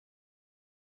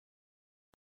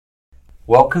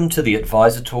Welcome to the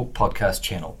Advisor Talk podcast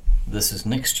channel. This is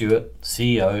Nick Stewart,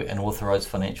 CEO and Authorised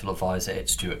Financial Advisor at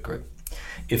Stewart Group.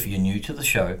 If you're new to the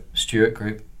show, Stewart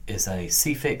Group is a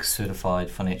CFEX certified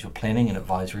financial planning and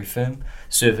advisory firm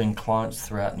serving clients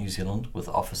throughout New Zealand with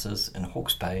offices in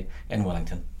Hawke's Bay and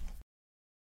Wellington.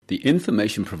 The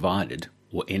information provided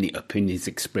or any opinions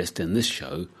expressed in this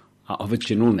show are of a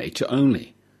general nature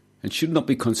only and should not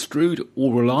be construed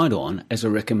or relied on as a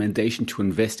recommendation to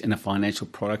invest in a financial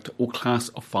product or class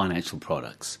of financial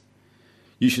products.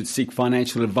 You should seek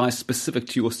financial advice specific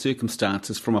to your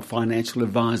circumstances from a financial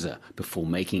advisor before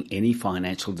making any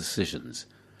financial decisions.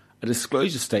 A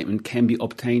disclosure statement can be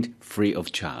obtained free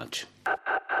of charge.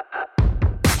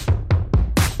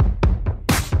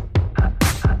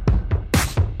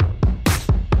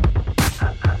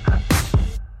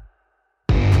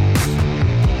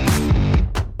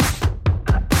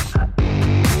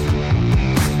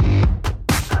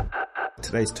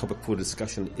 Today's topic for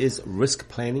discussion is risk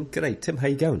planning. G'day, Tim. How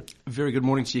you going? Very good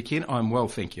morning to you, Ken. I'm well,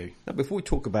 thank you. Now, before we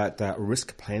talk about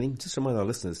risk planning, just remind our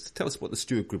listeners, tell us what the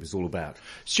Stewart Group is all about.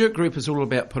 Stewart Group is all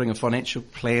about putting a financial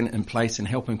plan in place and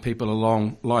helping people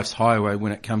along life's highway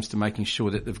when it comes to making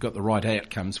sure that they've got the right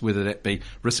outcomes, whether that be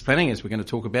risk planning, as we're going to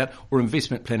talk about, or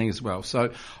investment planning as well.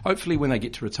 So hopefully when they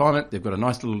get to retirement, they've got a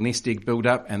nice little nest egg build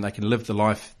up and they can live the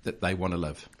life that they want to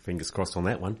live. Fingers crossed on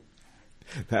that one.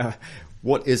 Now,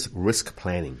 what is risk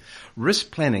planning?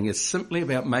 Risk planning is simply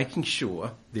about making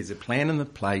sure there's a plan in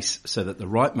place so that the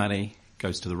right money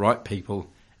goes to the right people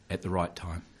at the right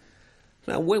time.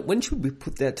 Now, when should we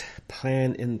put that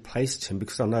plan in place, Tim?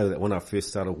 Because I know that when I first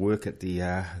started work at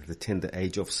the tender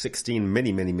age of 16,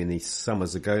 many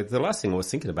summers ago, the last thing I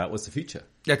was thinking about was the future.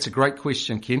 That's a great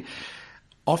question, Ken.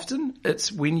 Often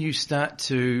it's when you start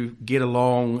to get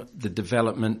along the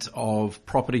development of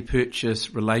property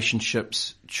purchase,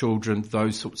 relationships, children,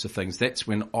 those sorts of things. That's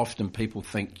when often people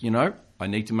think, I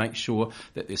need to make sure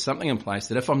that there's something in place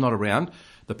that if I'm not around,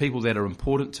 the people that are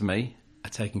important to me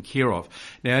are taken care of.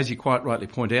 Now, as you quite rightly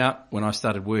point out, when I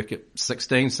started work at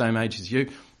 16, same age as you,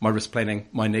 my risk planning,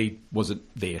 my need wasn't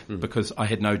there because I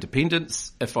had no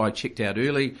dependents. If I checked out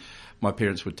early, my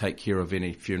parents would take care of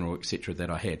any funeral, etc.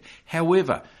 that I had.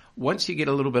 However, once you get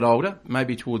a little bit older,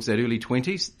 maybe towards that early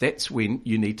 20s, that's when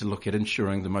you need to look at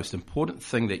ensuring the most important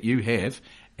thing that you have,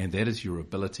 and that is your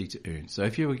ability to earn. So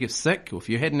if you get sick or if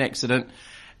you had an accident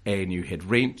and you had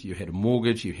rent, you had a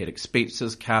mortgage, you had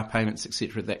expenses, car payments,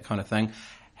 etc., that kind of thing,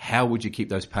 how would you keep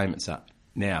those payments up?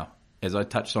 Now, as I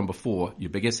touched on before, your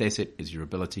biggest asset is your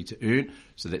ability to earn.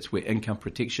 So that's where income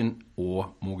protection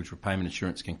or mortgage repayment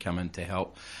insurance can come in to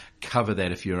help cover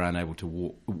that if you're unable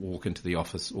to walk into the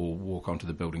office or walk onto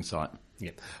the building site.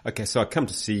 Yeah. Okay, so I come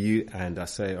to see you and I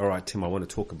say, all right, Tim, I want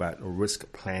to talk about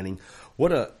risk planning.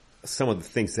 What are some of the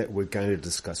things that we're going to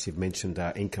discuss? You've mentioned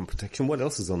income protection. What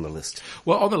else is on the list?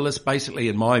 Well, on the list, basically,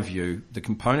 in my view, the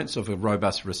components of a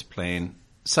robust risk plan,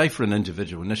 say for an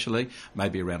individual initially,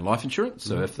 maybe around life insurance.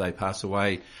 So if they pass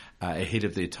away ahead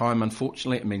of their time,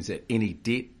 unfortunately, it means that any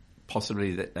debt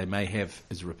possibly that they may have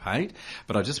is repaid.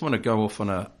 But I just want to go off on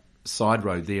a side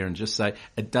road there and just say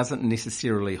it doesn't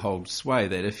necessarily hold sway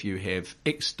that if you have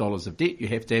X dollars of debt, you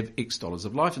have to have X dollars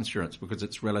of life insurance because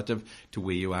it's relative to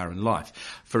where you are in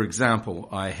life. For example,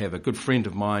 I have a good friend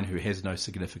of mine who has no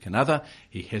significant other.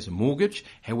 He has a mortgage.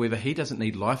 However, he doesn't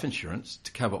need life insurance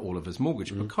to cover all of his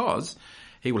mortgage because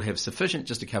he will have sufficient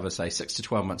just to cover, say, 6 to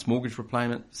 12 months mortgage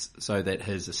repayments so that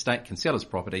his estate can sell his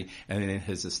property and then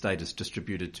his estate is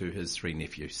distributed to his 3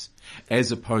 nephews.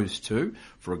 As opposed to,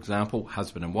 for example,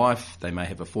 husband and wife, they may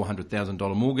have a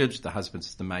 $400,000 mortgage. The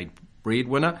husband's the main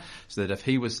breadwinner, so that if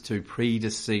he was to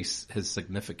predecease his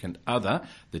significant other,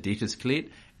 the debt is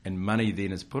cleared and money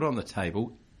then is put on the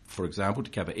table, for example, to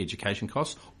cover education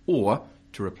costs or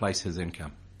to replace his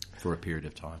income for a period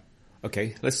of time.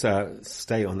 Okay, let's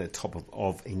stay on that topic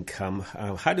of income.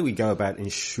 How do we go about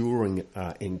ensuring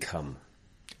income?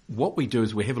 What we do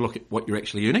is we have a look at what you're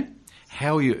actually earning,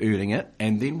 how you're earning it,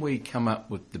 and then we come up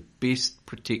with the best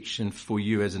protection for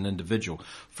you as an individual.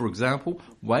 For example,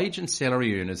 wage and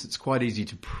salary earners, it's quite easy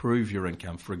to prove your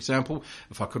income. For example,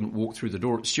 if I couldn't walk through the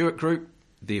door at Stewart Group,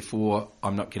 therefore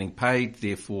I'm not getting paid,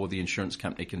 therefore the insurance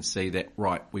company can see that,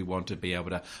 right, we want to be able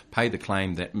to pay the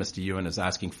claim that Mr. Ewan is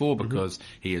asking for because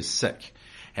he is sick.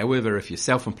 However, if you're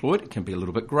self-employed, it can be a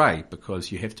little bit grey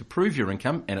because you have to prove your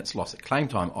income and it's lost at claim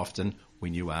time often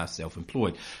when you are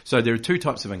self-employed. So there are 2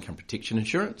 types of income protection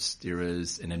insurance. There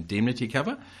is an indemnity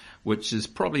cover, which is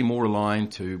probably more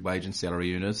aligned to wage and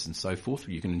salary earners and so forth.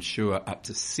 You can insure up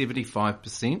to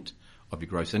 75% of your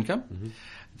gross income.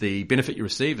 The benefit you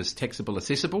receive is taxable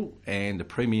assessable and the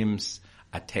premiums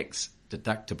are tax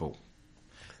deductible.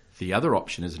 The other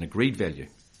option is an agreed value,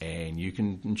 and you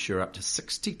can insure up to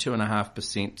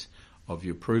 62.5% of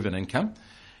your proven income.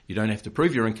 You don't have to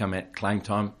prove your income at claim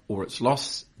time or its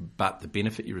loss, but the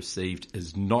benefit you received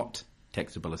is not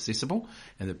taxable assessable,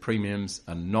 and the premiums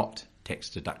are not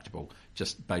tax deductible,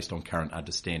 just based on current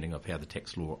understanding of how the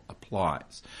tax law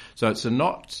applies. So it's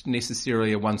not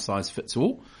necessarily a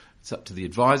one-size-fits-all. It's up to the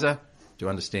advisor to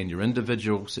understand your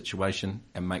individual situation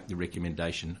and make the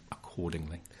recommendation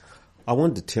accordingly. I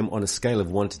wonder, Tim, on a scale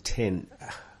of 1 to 10,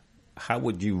 how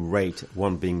would you rate,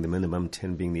 1 being the minimum,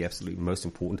 10 being the absolute most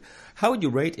important, how would you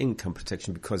rate income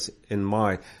protection? Because in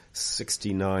my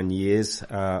 69 years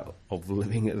of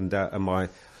living and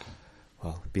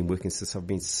been working since I've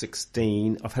been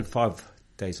 16, I've had 5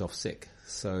 days off sick.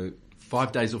 So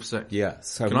 5 days off sick? Yeah.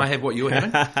 So can I have what you're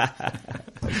having?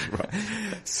 That's right.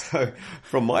 So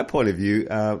from my point of view,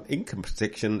 income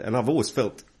protection, and I've always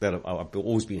felt that I've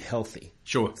always been healthy.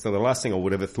 Sure. So the last thing I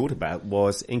would ever thought about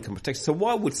was income protection. So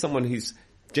why would someone who's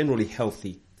generally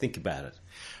healthy think about it?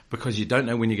 Because you don't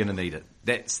know when you're going to need it.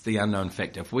 That's the unknown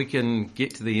factor. If we can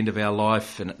get to the end of our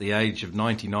life and at the age of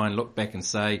 99 look back and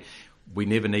say we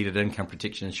never needed income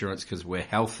protection insurance because we're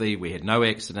healthy, we had no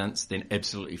accidents, then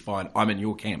absolutely fine. I'm in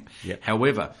your camp. Yep.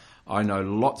 However, I know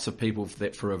lots of people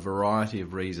that for a variety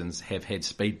of reasons have had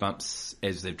speed bumps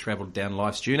as they've travelled down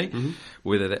life's journey,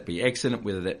 whether that be accident,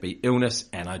 whether that be illness.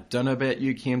 And I don't know about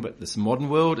you, Ken, but this modern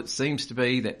world, it seems to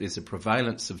be that there's a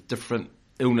prevalence of different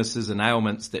illnesses and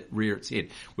ailments that rear its head.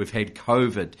 We've had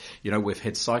COVID, we've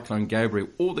had Cyclone Gabriel,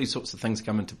 all these sorts of things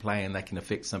come into play and they can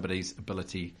affect somebody's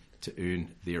ability to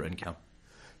earn their income.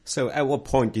 So at what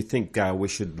point do you think we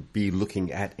should be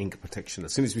looking at income protection?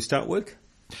 As soon as we start work?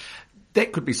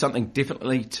 That could be something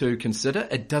definitely to consider.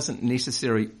 It doesn't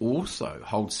necessarily also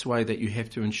hold sway that you have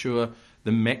to insure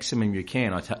the maximum you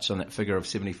can. I touched on that figure of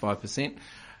 75%.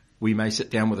 We may sit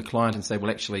down with a client and say,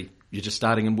 well, actually, you're just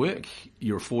starting in work.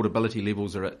 Your affordability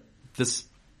levels are at this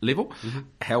level.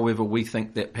 However, we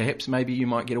think that perhaps maybe you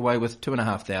might get away with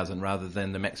 2,500 rather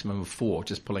than the maximum of 4,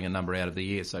 just pulling a number out of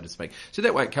the air, so to speak. So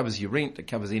that way it covers your rent, it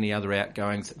covers any other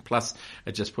outgoings, plus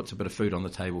it just puts a bit of food on the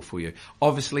table for you.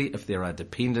 Obviously, if there are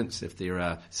dependents, if there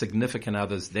are significant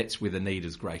others, that's where the need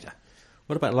is greater.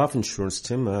 What about life insurance,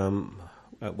 Tim?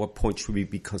 At what point should we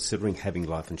be considering having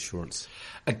life insurance?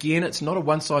 Again, it's not a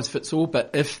one-size-fits-all, but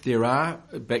if there are,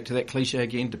 back to that cliche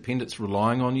again, dependents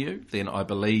relying on you, then I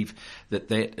believe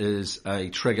that is a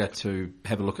trigger to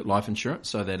have a look at life insurance,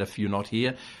 so that if you're not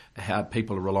here, how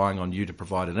people are relying on you to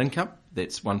provide an income.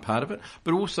 That's one part of it.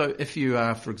 But also, if you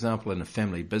are, for example, in a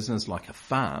family business like a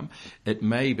farm, it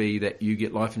may be that you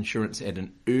get life insurance at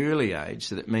an early age,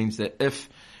 so that means that if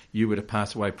you were to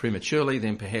pass away prematurely,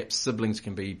 then perhaps siblings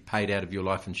can be paid out of your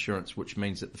life insurance, which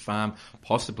means that the farm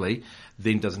possibly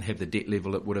then doesn't have the debt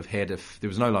level it would have had if there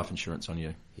was no life insurance on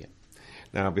you. Yeah.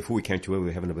 Now, before we came to it, we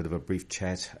were having a bit of a brief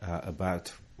chat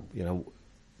about,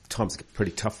 times get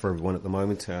pretty tough for everyone at the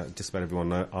moment. Just about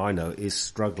everyone I know is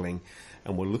struggling,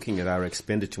 and we're looking at our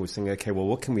expenditure. We're saying, okay, well,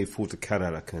 what can we afford to cut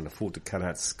out? I can afford to cut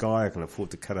out Sky. I can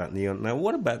afford to cut out Neon. Now,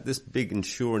 what about this big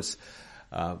insurance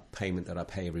payment that I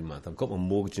pay every month? I've got my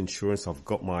mortgage insurance, I've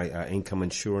got my income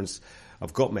insurance,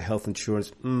 I've got my health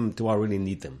insurance. Do I really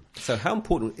need them? So how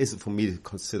important is it for me to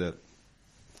consider,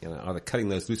 either cutting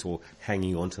those loose or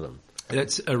hanging on to them?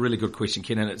 That's a really good question,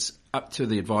 Ken, and it's up to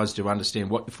the advisor to understand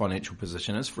what the financial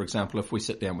position is. For example, if we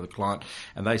sit down with a client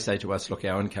and they say to us, look,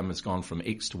 our income has gone from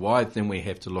X to Y, then we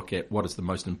have to look at what is the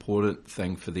most important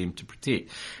thing for them to protect.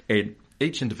 And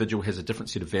each individual has a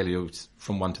different set of values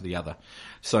from one to the other.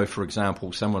 So, for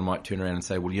example, someone might turn around and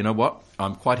say, well, you know what?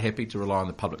 I'm quite happy to rely on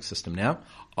the public system now.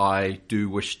 I do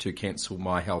wish to cancel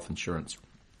my health insurance.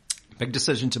 Big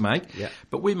decision to make. Yeah.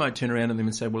 But we might turn around to them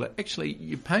and say, well, actually,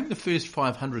 you're paying the first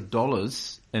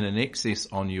 $500 in an excess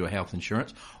on your health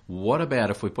insurance. What about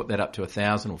if we put that up to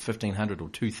 $1,000 or $1,500 or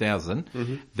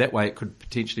 $2,000? That way it could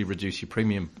potentially reduce your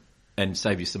premium and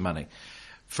save you some money.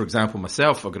 For example,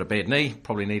 myself, I've got a bad knee,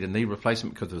 probably need a knee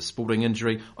replacement because of a sporting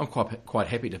injury. I'm quite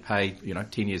happy to pay,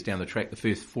 10 years down the track, the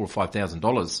first $4,000 or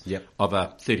 $5,000 of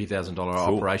a $30,000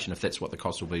 operation, if that's what the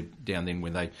cost will be down then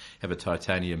when they have a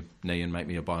titanium knee and make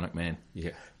me a bionic man.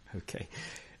 Yeah, okay.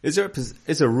 Is there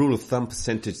a rule of thumb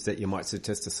percentage that you might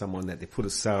suggest to someone that they put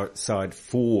aside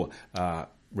for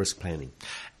risk planning?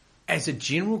 As a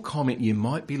general comment, you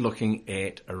might be looking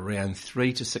at around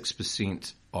 3 to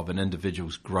 6% of an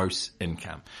individual's gross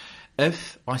income.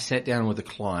 If I sat down with a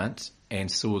client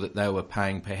and saw that they were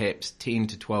paying perhaps 10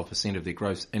 to 12% of their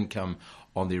gross income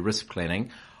on their risk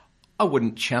planning, I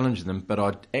wouldn't challenge them, but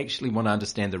I'd actually want to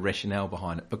understand the rationale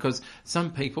behind it, because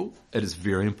some people, it is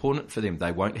very important for them.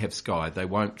 They won't have Sky, they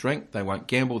won't drink, they won't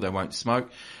gamble, they won't smoke,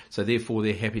 so therefore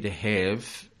they're happy to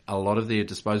have a lot of their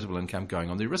disposable income going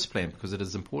on their risk plan because it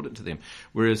is important to them.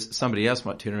 Whereas somebody else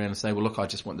might turn around and say, well, look, I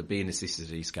just want the bare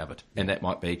necessities covered. And that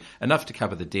might be enough to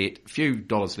cover the debt, a few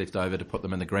dollars left over to put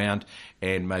them in the ground,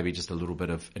 and maybe just a little bit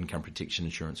of income protection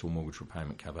insurance or mortgage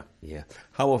repayment cover. Yeah.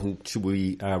 How often should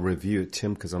we review it,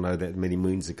 Tim? Because I know that many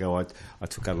moons ago I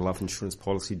took out a life insurance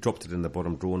policy, dropped it in the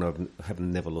bottom drawer, and I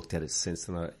haven't never looked at it since.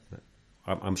 And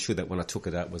I'm sure that when I took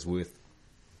it out, it was worth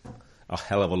a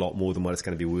hell of a lot more than what it's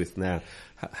going to be worth now.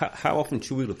 How often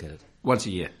should we look at it? Once a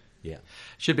year. Yeah.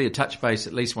 Should be a touch base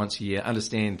at least once a year.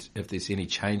 Understand if there's any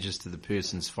changes to the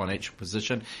person's financial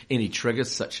position, any triggers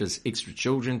such as extra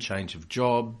children, change of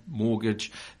job,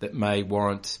 mortgage that may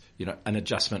warrant, an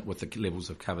adjustment with the levels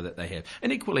of cover that they have.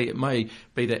 And equally, it may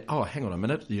be that, oh, hang on a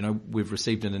minute, we've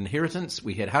received an inheritance.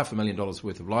 We had $500,000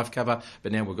 worth of life cover,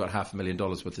 but now we've got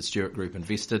 $500,000 with the Stewart Group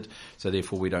invested. So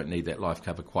therefore, we don't need that life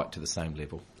cover quite to the same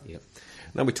level. Yeah.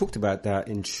 Now, we talked about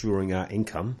insuring our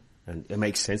income. And it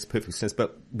makes sense, perfect sense.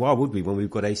 But why would we when we've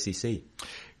got ACC?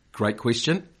 Great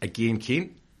question. Again,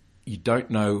 Ken, you don't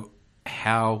know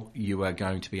how you are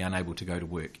going to be unable to go to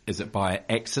work. Is it by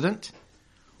accident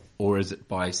or is it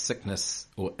by sickness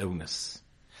or illness?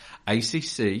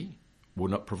 ACC will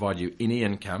not provide you any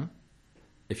income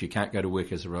if you can't go to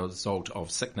work as a result of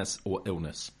sickness or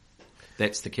illness.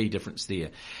 That's the key difference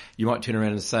there. You might turn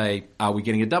around and say, are we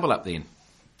getting a double up then?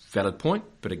 Valid point,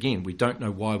 but again, we don't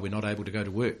know why we're not able to go to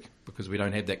work because we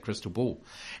don't have that crystal ball.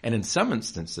 And in some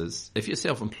instances, if you're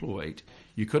self-employed,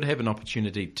 you could have an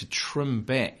opportunity to trim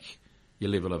back your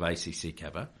level of ACC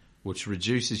cover, which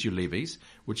reduces your levies,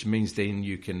 which means then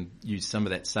you can use some of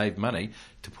that saved money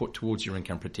to put towards your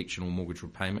income protection or mortgage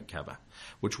repayment cover,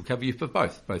 which will cover you for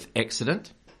both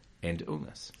accident and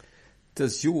illness.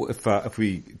 Does if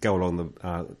we go along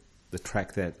the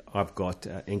track that I've got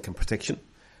income protection,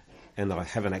 and I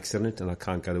have an accident and I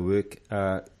can't go to work,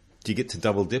 do you get to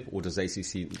double dip, or does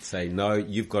ACC say, no,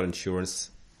 you've got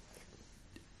insurance?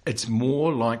 It's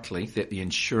more likely that the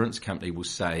insurance company will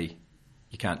say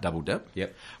you can't double dip.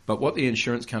 Yep. But what the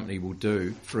insurance company will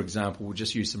do, for example, we'll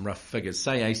just use some rough figures.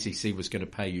 Say ACC was going to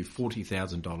pay you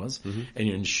 $40,000 and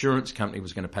your insurance company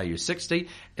was going to pay you $60,000.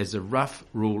 As a rough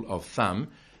rule of thumb,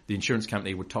 the insurance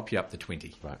company would top you up to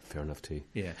 $20,000. Right, fair enough too.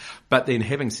 Yeah. But then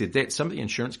having said that, some of the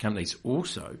insurance companies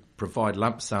also provide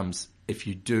lump sums if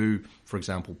you do, for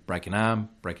example, break an arm,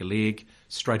 break a leg,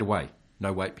 straight away,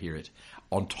 no wait period,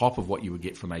 on top of what you would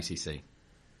get from ACC.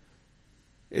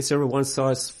 Is there a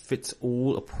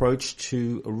one-size-fits-all approach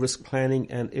to risk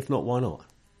planning, and if not, why not?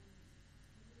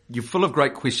 You're full of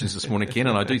great questions this morning, Ken,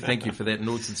 and I do thank you for that in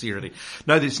all sincerity.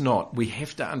 No, there's not. We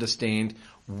have to understand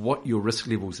what your risk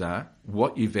levels are,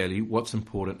 what you value, what's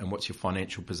important, and what's your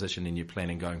financial position in your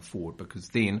planning going forward, because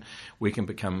then we can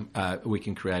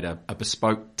create a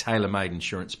bespoke, tailor-made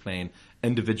insurance plan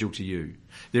individual to you.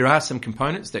 There are some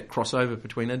components that cross over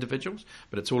between individuals,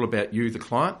 but it's all about you, the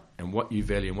client, and what you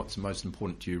value and what's most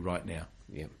important to you right now.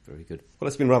 Yeah, very good. Well,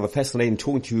 it's been rather fascinating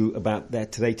talking to you about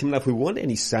that today, Tim. Now, if we want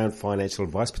any sound financial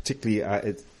advice,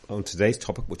 particularly on today's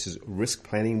topic, which is risk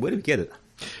planning, where do we get it?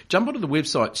 Jump onto the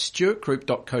website,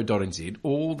 stewartgroup.co.nz.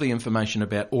 All the information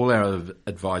about all our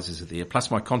advisors are there, plus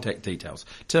my contact details.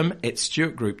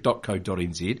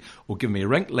 tim@stewartgroup.co.nz, or give me a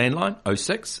ring, landline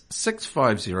 06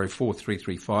 650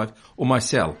 4335, or my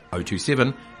cell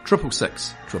 027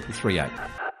 666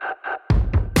 3338.